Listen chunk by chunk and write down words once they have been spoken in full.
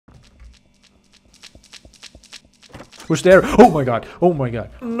Who's there? Oh my god. Oh my god.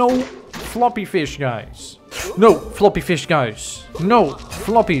 No floppy fish, guys. No floppy fish, guys. No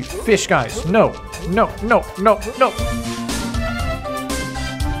floppy fish, guys. No. No. No. No. No.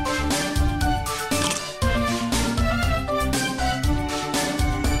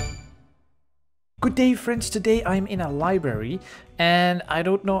 Good day, friends. Today I'm in a library and I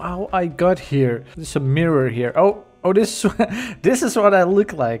don't know how I got here. There's a mirror here. Oh, this is what I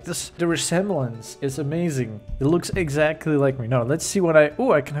look like. The resemblance is amazing. It looks exactly like me. No, let's see what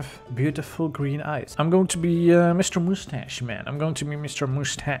I can have beautiful green eyes. I'm going to be Mr. Mustache Man. I'm going to be Mr.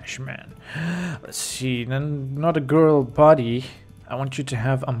 Mustache Man. Let's see. Then not a girl body. I want you to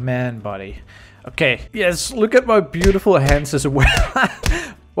have a man body. Okay. Yes, look at my beautiful hands as well.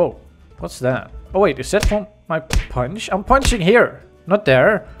 Whoa, what's that? Oh wait, is that from my punch? I'm punching here, not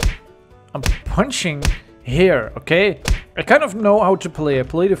there. I'm punching here, okay? I kind of know how to play. I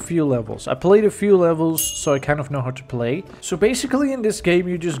played a few levels. So I kind of know how to play. So basically in this game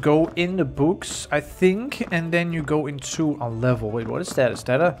you just go in the books, I think, and then you go into a level. Wait, what is that? Is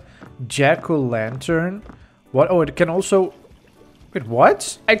that a jack-o'-lantern? What? Oh, it can also... Wait,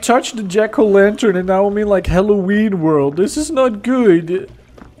 what? I touched the jack-o'-lantern and now I'm in like Halloween world. This is not good.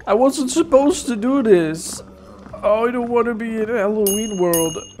 I wasn't supposed to do this. Oh, I don't want to be in a Halloween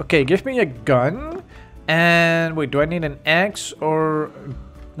world. Okay, give me a gun. And wait, do I need an axe or...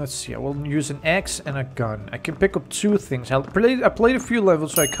 Let's see, I will use an axe and a gun. I can pick up two things. I played a few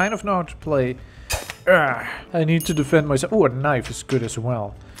levels, so I kind of know how to play. I need to defend myself. Oh, a knife is good as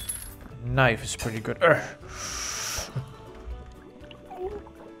well. A knife is pretty good.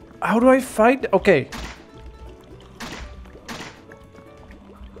 How do I fight? Okay.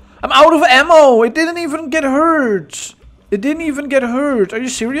 I'm out of ammo! It didn't even get hurt! It didn't even get hurt. Are you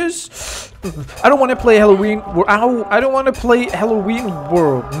serious? I don't want to play Halloween. Ow! I don't want to play Halloween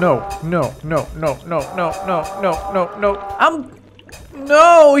World. No, no, no, no, no, no, no, no, no, no.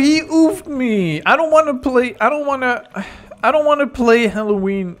 No, he oofed me. I don't want to play. I don't want to play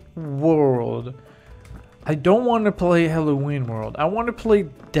Halloween World. I don't want to play Halloween World. I want to play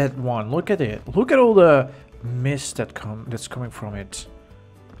that one. Look at it. Look at all the mist that's coming from it.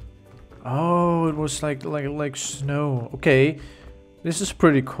 Oh, it was like snow. Okay, this is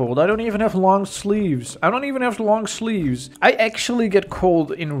pretty cold. I don't even have long sleeves. I actually get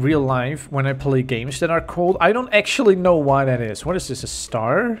cold in real life when I play games that are cold. I don't actually know why that is. What is this, a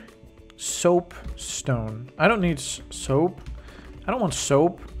star? Soap stone. I don't need soap. I don't want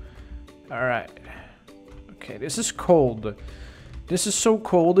soap. Alright. Okay, this is cold. This is so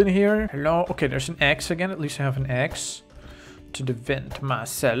cold in here. Hello? Okay, there's an axe again. At least I have an axe to defend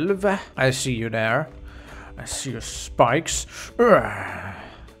myself. I see you there. I see your spikes.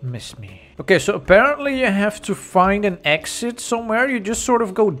 Miss me. Okay, so apparently you have to find an exit somewhere. You just sort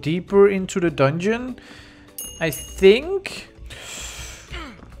of go deeper into the dungeon, I think.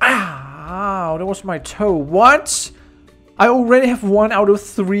 Ah, that was my toe. What? I already have 1 out of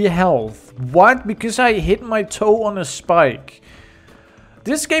 3 health. What? Because I hit my toe on a spike.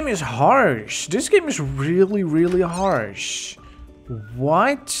 This game is harsh. This game is really, really harsh.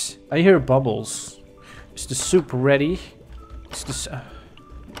 What? I hear bubbles. Is the soup ready? Is this... the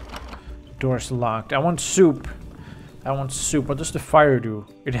door's locked. I want soup. I want soup. What does the fire do?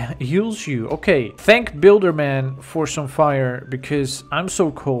 It heals you. Okay. Thank Builderman for some fire because I'm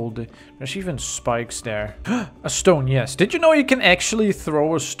so cold. There's even spikes there. A stone, yes. Did you know you can actually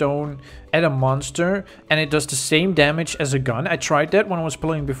throw a stone at a monster and it does the same damage as a gun? I tried that when I was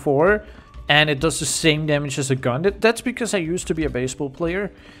playing before. And it does the same damage as a gun. That's because I used to be a baseball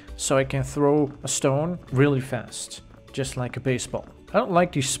player. So I can throw a stone really fast. Just like a baseball. I don't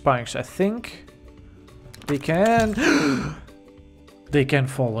like these spikes. I think they can... they can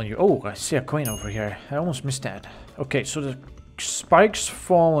fall on you. Oh, I see a coin over here. I almost missed that. Okay, so the spikes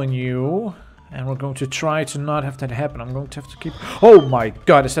fall on you. And we're going to try to not have that happen. I'm going to have to keep... Oh my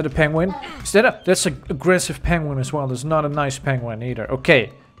god, is that a penguin? Is that a... That's an aggressive penguin as well. That's not a nice penguin either.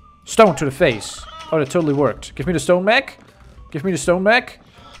 Okay. Stone to the face. Oh, that totally worked. Give me the stone back. Give me the stone back.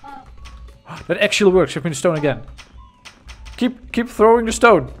 That actually works. Give me the stone again. Keep throwing the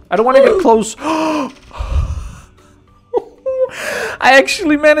stone. I don't want to get close. I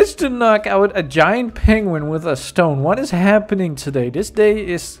actually managed to knock out a giant penguin with a stone. What is happening today? This day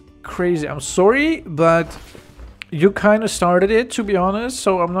is crazy. I'm sorry, but you kind of started it, to be honest.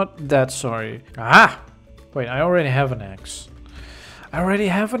 So I'm not that sorry. Ah! Wait, I already have an axe.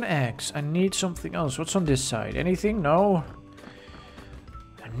 I need something else. What's on this side? Anything? No.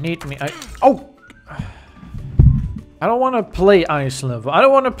 I need me. Oh! I don't want to play ice level.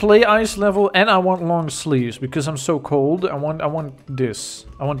 And I want long sleeves because I'm so cold. I want this.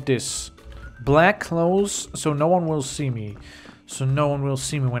 Black clothes, so no one will see me. So no one will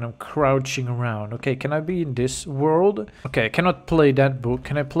see me when I'm crouching around. Okay, can I be in this world? Okay, I cannot play that book.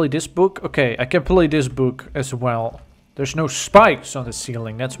 Can I play this book? Okay, I can play this book as well. There's no spikes on the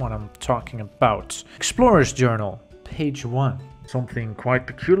ceiling. That's what I'm talking about. Explorer's Journal, page 1. Something quite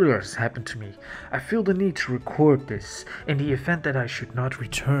peculiar has happened to me. I feel the need to record this in the event that I should not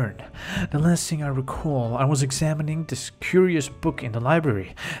return. The last thing I recall, I was examining this curious book in the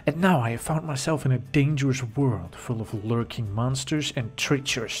library, and now I have found myself in a dangerous world full of lurking monsters and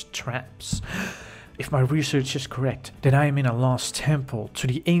treacherous traps. If my research is correct, then I am in a lost temple to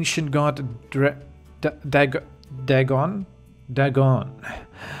the ancient god Dagon?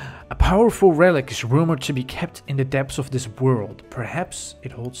 A powerful relic is rumored to be kept in the depths of this world. Perhaps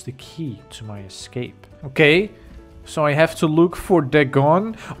it holds the key to my escape. Okay, so I have to look for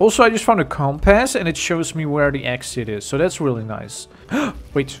Dagon. Also, I just found a compass and it shows me where the exit is. So that's really nice.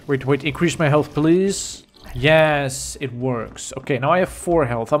 Wait. Increase my health, please. Yes, it works. Okay, now I have 4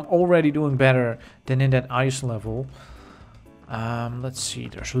 health. I'm already doing better than in that ice level. Let's see.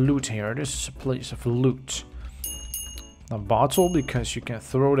 There's loot here. This is a place of loot. A bottle, because you can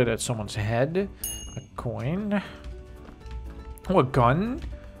throw that at someone's head. A coin. Oh, a gun.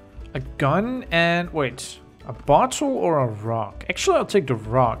 A gun and... wait. A bottle or a rock? Actually, I'll take the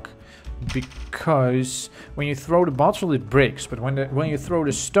rock. Because when you throw the bottle, it breaks. But when you throw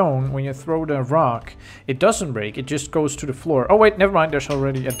the stone, when you throw the rock, it doesn't break. It just goes to the floor. Oh, wait. Never mind. There's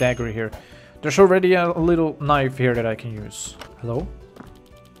already a dagger here. There's already a little knife here that I can use. Hello?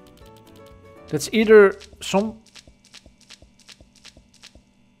 That's either some...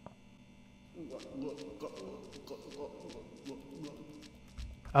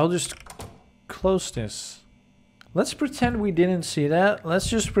 I'll just close this. Let's pretend we didn't see that. Let's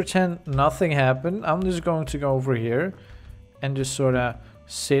just pretend nothing happened. I'm just going to go over here and just sort of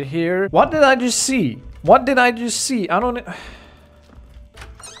sit here. What did I just see? What did I just see? I don't...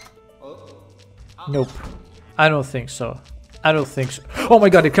 Nope. I don't think so. I don't think so. Oh my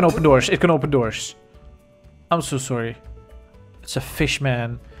god, it can open doors. It can open doors. I'm so sorry. It's a fish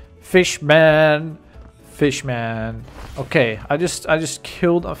man. Fish man. Fishman. Okay, I just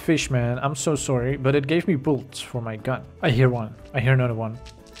killed a fishman. I'm so sorry, but it gave me bullets for my gun. I hear one. I hear another one.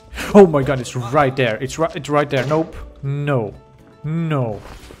 Oh my god, it's right there. It's right there. Nope. No. No.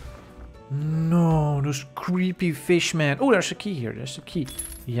 No, those creepy fishman. Oh, there's a key here. There's a key.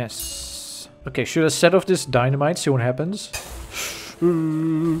 Yes. Okay, should I set off this dynamite, see what happens?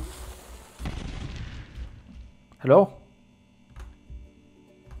 Hello?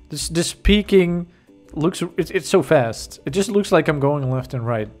 This peeking looks, it's so fast. It just looks like I'm going left and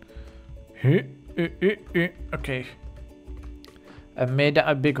right. Okay. I made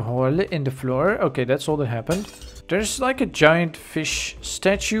a big hole in the floor. Okay, that's all that happened. There's like a giant fish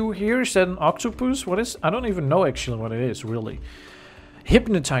statue here. Is that an octopus? What is? I don't even know actually what it is, really.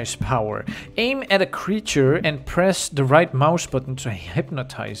 Hypnotize power. Aim at a creature and press the right mouse button to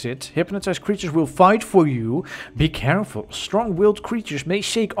hypnotize it. Hypnotized creatures will fight for you. Be careful. Strong-willed creatures may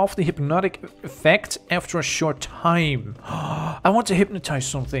shake off the hypnotic effect after a short time. I want to hypnotize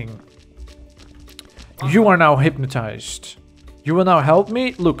something. You are now hypnotized. You will now help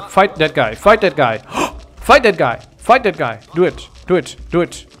me. Look, fight that guy. Fight that guy. Fight that guy. Fight that guy. Do it. Do it. Do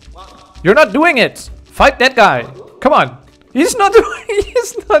it. You're not doing it. Fight that guy. Come on. He's not doing,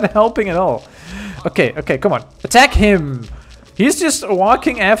 he's not helping at all. Okay, okay, come on. Attack him. He's just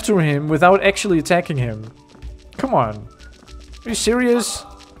walking after him without actually attacking him. Come on. Are you serious?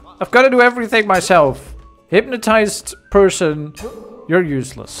 I've got to do everything myself. Hypnotized person, you're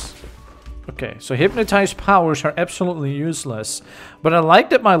useless. Okay, so hypnotized powers are absolutely useless. But I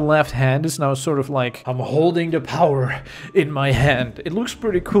like that my left hand is now sort of like I'm holding the power in my hand. It looks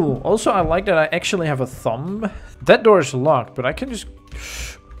pretty cool. Also, I like that I actually have a thumb. That door is locked, but I can just...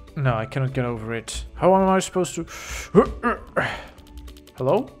 No, I cannot get over it. How am I supposed to...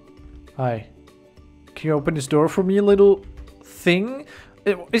 Hello? Hi. Can you open this door for me, little thing?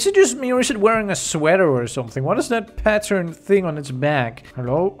 Is it just me or is it wearing a sweater or something? What is that pattern thing on its back?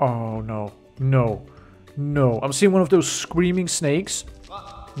 Hello? Oh, no. No. No. I'm seeing one of those screaming snakes.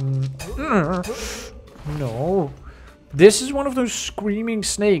 No. This is one of those screaming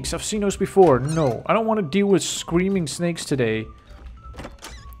snakes. I've seen those before. No. I don't want to deal with screaming snakes today.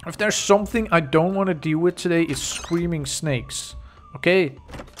 If there's something I don't want to deal with today, it's screaming snakes. Okay?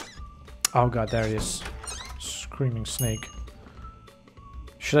 Oh god, there he is. Screaming snake.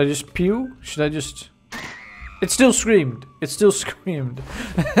 Should I just pew? Should I just... It still screamed. It still screamed.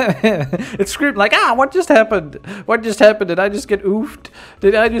 It screamed like, ah, what just happened? What just happened? Did I just get oofed?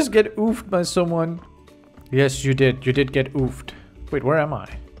 Did I just get oofed by someone? Yes, you did. You did get oofed. Wait, where am I?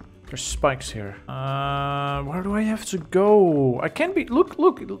 There's spikes here. Where do I have to go? I can't be... Look,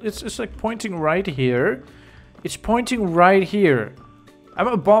 look. It's like pointing right here. It's pointing right here. I'm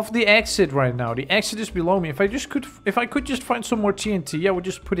above the exit right now. The exit is below me. If I could just find some more TNT, I would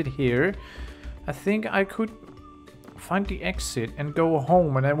just put it here. I think I could find the exit and go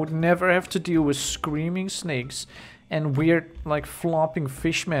home, and I would never have to deal with screaming snakes and weird, like, flopping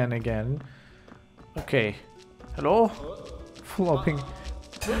fishmen again. Okay. Hello? Flopping.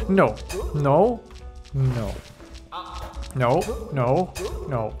 No. No. No. No. No.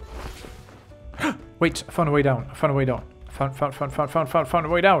 No. Wait, I found a way down. I found a way down. Found a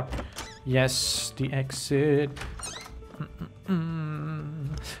way down. Yes, the exit.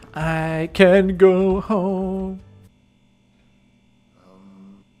 I can go home.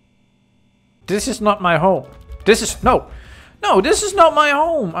 This is not my home. This is... No. No, this is not my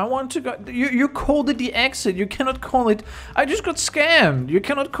home. I want to go... You called it the exit. You cannot call it... I just got scammed. You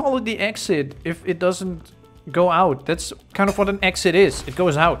cannot call it the exit if it doesn't go out. That's kind of what an exit is. It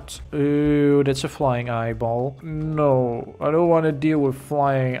goes out. Ooh, that's a flying eyeball. No, I don't want to deal with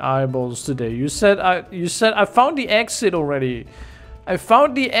flying eyeballs today. You said I found the exit already. I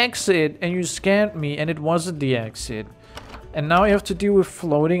found the exit and you scammed me and it wasn't the exit. And now I have to deal with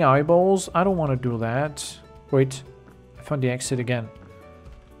floating eyeballs? I don't want to do that. Wait, I found the exit again.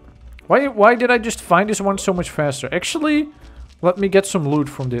 Why did I just find this one so much faster? Actually, let me get some loot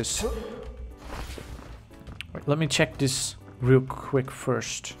from this. Wait, let me check this real quick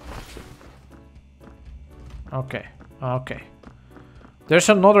first. Okay, okay. There's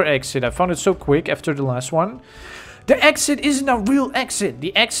another exit. I found it so quick after the last one. The exit isn't a real exit.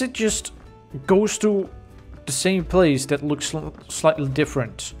 The exit just goes to the same place that looks slightly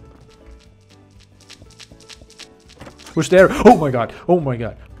different. Who's there? Oh my god. Oh my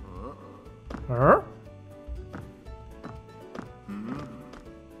god. Huh?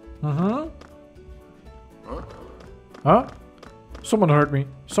 Uh-huh. Huh? Someone hurt me.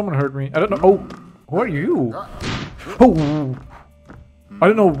 Someone hurt me. I don't know. Oh, who are you? Oh. I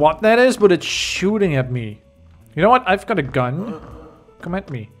don't know what that is, but it's shooting at me. You know what? I've got a gun. Come at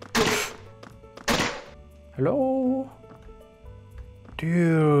me. Hello?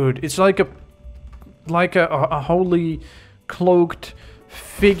 Dude, it's like a holy cloaked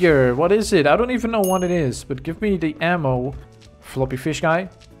figure. What is it? I don't even know what it is, but give me the ammo. Floppy fish guy.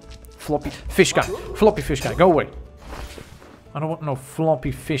 Floppy fish guy. Floppy fish guy. Go away. I don't want no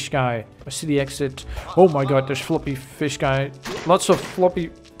floppy fish guy. I see the exit. Oh my god, there's floppy fish guy. Lots of floppy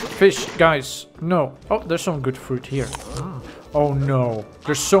fish guys. No. Oh, there's some good fruit here. Oh no.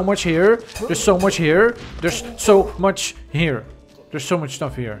 There's so much here. There's so much here. There's so much here. There's so much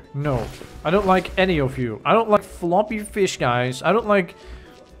stuff here. No. I don't like any of you. I don't like floppy fish guys. I don't like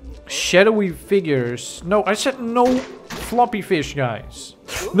shadowy figures. No, I said no floppy fish guys.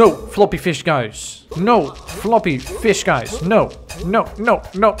 No floppy fish guys. No floppy fish guys. No. No, no,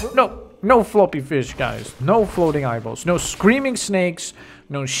 no, no. No floppy fish guys. No floating eyeballs. No screaming snakes.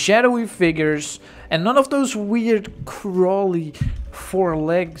 No shadowy figures. And none of those weird crawly, 4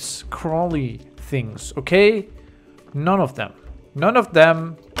 legs crawly things. Okay? None of them. None of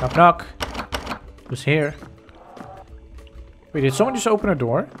them. Knock knock. Who's here? Wait, did someone just open a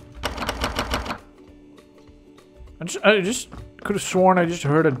door? I just could have sworn I just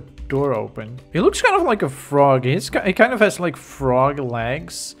heard a door open. He looks kind of like a frog. He kind of has like frog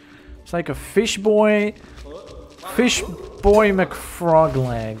legs. It's like a fish boy. Fish boy McFrog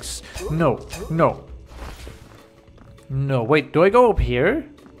legs. No, no. No, wait, do I go up here?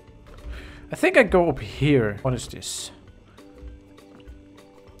 I think I go up here. What is this?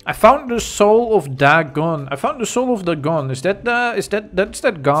 I found the soul of Dagon. I found the soul of Dagon. Is that that's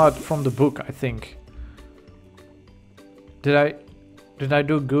that god from the book, I think. Did I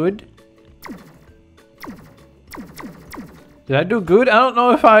do good? Did I do good? I don't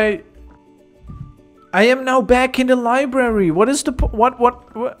know if I am now back in the library. What is the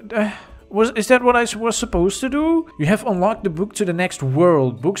is that what I was supposed to do? You have unlocked the book to the next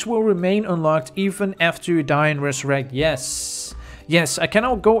world. Books will remain unlocked even after you die and resurrect. Yes. Yes, I can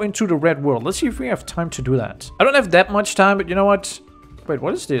now go into the red world. Let's see if we have time to do that. I don't have that much time, but you know what? Wait,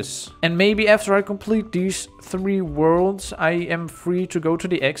 what is this? And maybe after I complete these 3 worlds, I am free to go to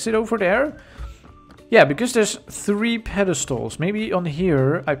the exit over there? Yeah, because there's 3 pedestals. Maybe on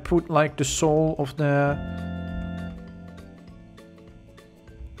here I put like the soul of the...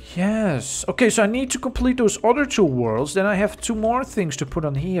 Yes. Okay, so I need to complete those other 2 worlds. Then I have 2 more things to put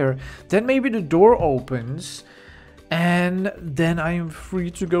on here. Then maybe the door opens. And then I am free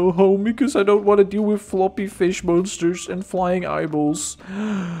to go home because I don't want to deal with floppy fish monsters and flying eyeballs.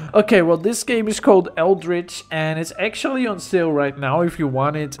 Okay, well, this game is called Eldritch and it's actually on sale right now if you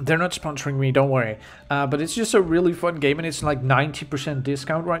want it. They're not sponsoring me, don't worry. But it's just a really fun game and it's like 90%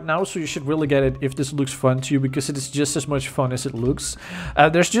 discount right now. So you should really get it if this looks fun to you because it is just as much fun as it looks.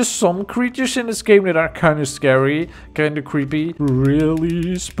 There's just some creatures in this game that are kind of scary, kind of creepy,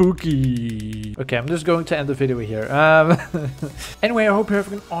 really spooky. Okay, I'm just going to end the video here. Anyway, I hope you're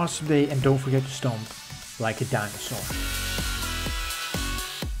having an awesome day and don't forget to stomp like a dinosaur.